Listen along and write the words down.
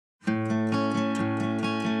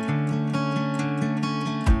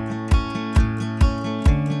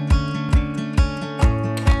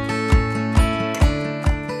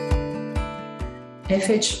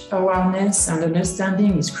FH awareness and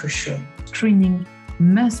understanding is crucial. Screening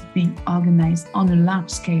must be organized on a large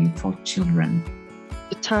scale for children.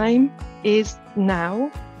 The time is now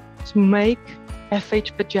to make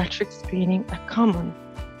FH Paediatric Screening a common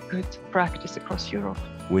good practice across Europe.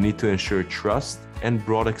 We need to ensure trust and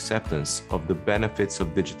broad acceptance of the benefits of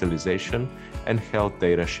digitalization and health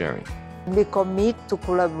data sharing. We commit to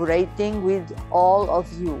collaborating with all of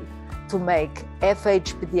you to make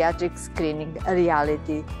FH Paediatric Screening a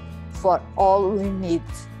reality for all we need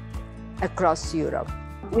across Europe.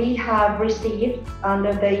 We have received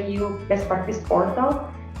under the EU Best Practice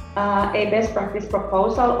Portal a best practice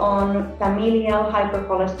proposal on familial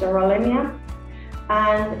hypercholesterolemia,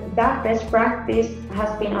 and that best practice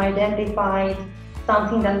has been identified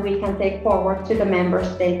something that we can take forward to the member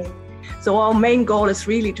states. So our main goal is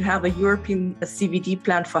really to have a European CVD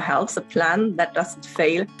plan for health, a plan that doesn't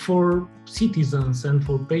fail. For citizens and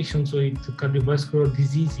for patients with cardiovascular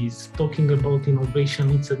diseases, talking about innovation,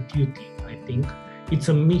 it's a duty, I think. It's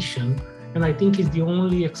a mission, and I think it's the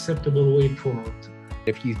only acceptable way forward.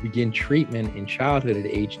 If you begin treatment in childhood at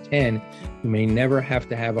age 10, you may never have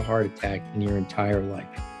to have a heart attack in your entire life.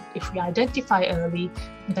 If we identify early,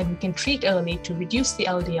 then we can treat early to reduce the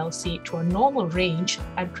LDL-C to a normal range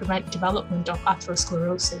and prevent development of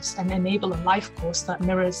atherosclerosis and enable a life course that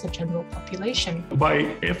mirrors the general population. By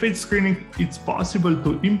FH screening, it's possible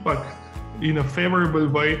to impact in a favorable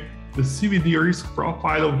way the CVD risk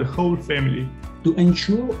profile of the whole family. To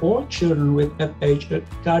ensure all children with FH a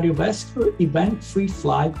cardiovascular event-free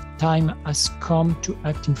flight, time has come to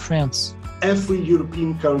act in France. Every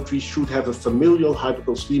European country should have a familial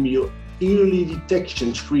hypercholesterolemia early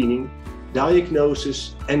detection screening,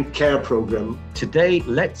 diagnosis and care program. Today,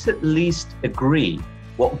 let's at least agree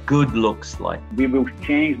what good looks like. We will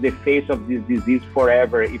change the face of this disease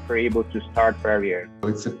forever if we're able to start earlier.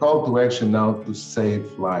 It's a call to action now to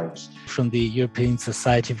save lives. From the European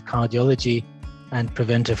Society of Cardiology and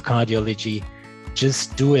Preventive Cardiology,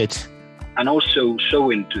 just do it. And also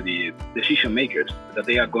showing to the decision makers that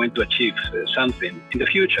they are going to achieve something in the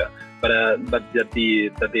future, but that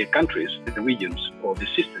the countries, the regions or the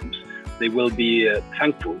systems, they will be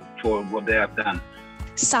thankful for what they have done.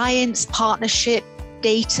 Science, partnership,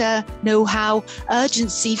 data, know-how,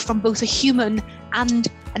 urgency from both a human and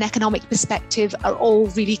an economic perspective are all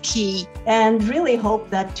really key. And really hope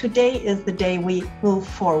that today is the day we move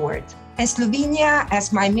forward. And Slovenia,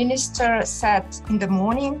 as my minister said in the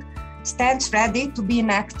morning, stands ready to be an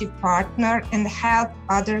active partner and help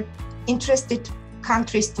other interested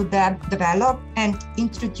countries to develop and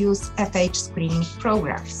introduce FH screening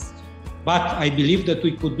programs. But I believe that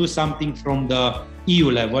we could do something from the EU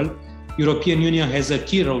level. European Union has a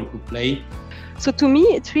key role to play. So to me,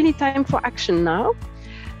 it's really time for action now.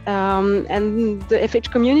 And the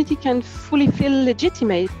FH community can fully feel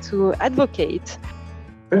legitimate to advocate.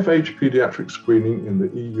 FH paediatric screening in the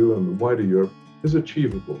EU and the wider Europe is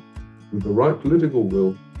achievable with the right political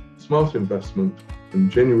will, smart investment,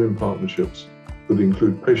 and genuine partnerships that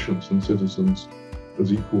include patients and citizens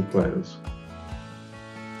as equal players.